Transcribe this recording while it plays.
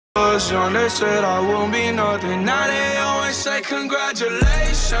was young, they said I won't be nothing. Now they always say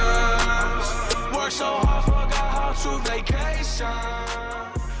congratulations. Worked so hard, forgot how to vacation.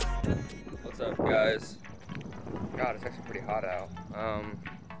 What's up, guys? God, it's actually pretty hot out.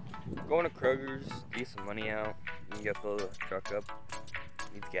 Going to Kroger's, get some money out. You gotta fill the truck up.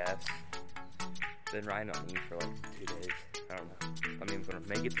 Needs gas. Been riding on these for like 2 days. I don't know. I'm even gonna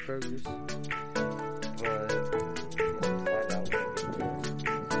make it to Kroger's, but we'll find out when I get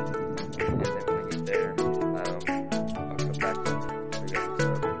there. And then when I get there, I'll come back and figure out what's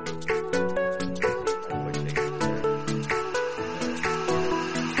up.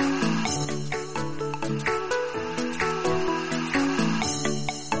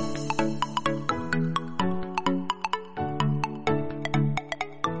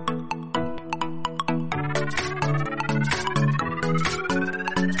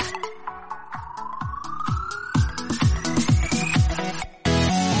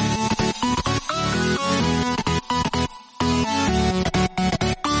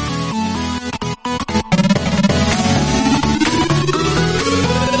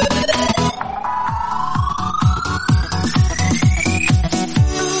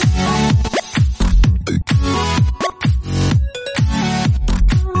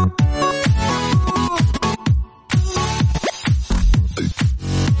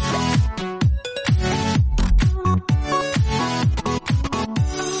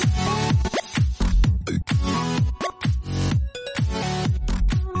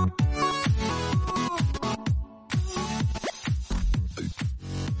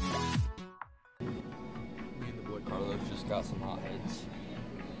 Carlos just got some hot heads.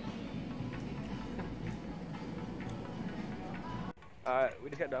 Alright, we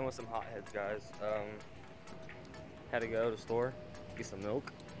just got done with some hot heads, guys. Had to go to the store, get some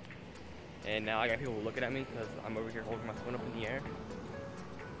milk. And now I got people looking at me because I'm over here holding my phone up in the air.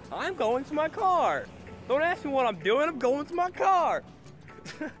 I'm going to my car! Don't ask me what I'm doing, I'm going to my car!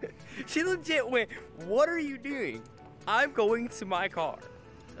 She legit went, what are you doing? I'm going to my car.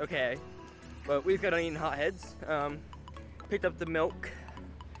 Okay. But we've got done eating hot heads. Picked up the milk.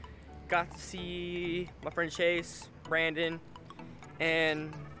 Got to see my friend Chase, Brandon,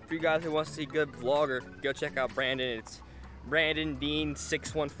 and for you guys who want to see good vlogger, go check out Brandon. It's Brandon Dean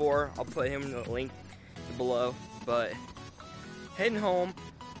 614. I'll put him in the link below. But heading home,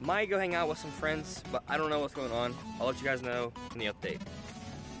 might go hang out with some friends, but I don't know what's going on. I'll let you guys know in the update.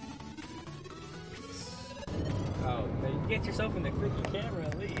 Oh, get yourself in the freaking camera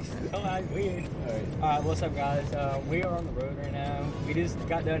at least. Oh, I win. Alright, what's up, guys? We are on the road right now. We just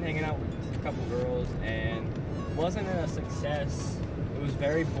got done hanging out with a couple girls and wasn't a success. It was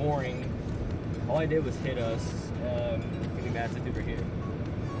very boring. All I did was hit us. Getting mad since we were here.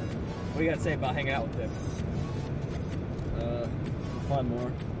 What do you got to say about hanging out with them? Find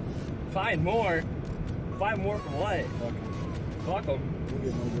more. Find more? Find more from what? Fuck them. We'll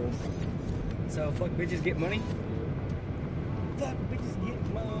get more girls. So, fuck bitches get money? Fuck bitches get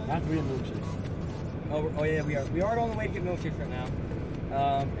money. After we get milkshakes. Oh yeah, we are on the way to get milkshakes right now.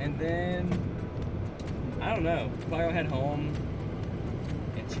 And then I don't know. Probably gonna head home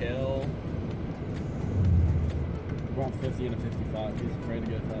and chill. We're on 50 and a 55. He's afraid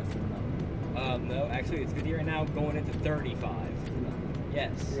to go faster than that. No, actually it's 50 right now, going into 35. No.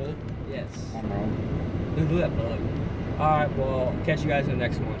 Yes. Really? Yes. I'm wrong. Look at that bug. Alright, well, catch you guys in the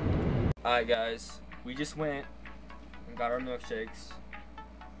next one. Alright guys, we just went and got our milkshakes.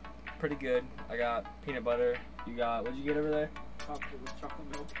 Pretty good. I got peanut butter. You got, what'd you get over there? Chocolate with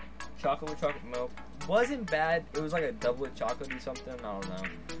chocolate milk. Chocolate with chocolate milk. Wasn't bad. It was like a double with chocolate or something. I don't know.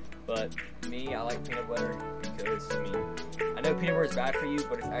 But me, I like peanut butter because, I mean, I know peanut butter is bad for you,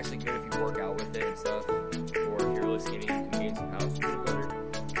 but it's actually good if you work out with it and stuff. Or if you're really skinny, you can gain some pounds with peanut butter.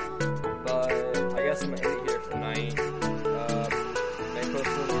 But I guess I'm gonna end it here for the night. May post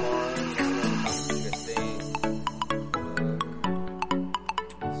one tomorrow.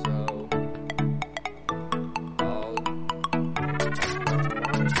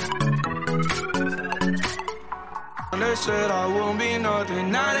 They said I won't be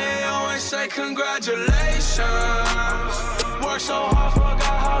nothing. Now they always say congratulations. Worked so hard, forgot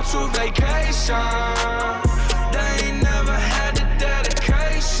how to vacation. They ain't never had the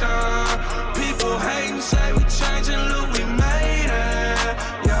dedication. People hate and say we changing, look, we made it.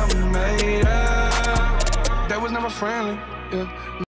 Yeah, we made it. They was never friendly, yeah.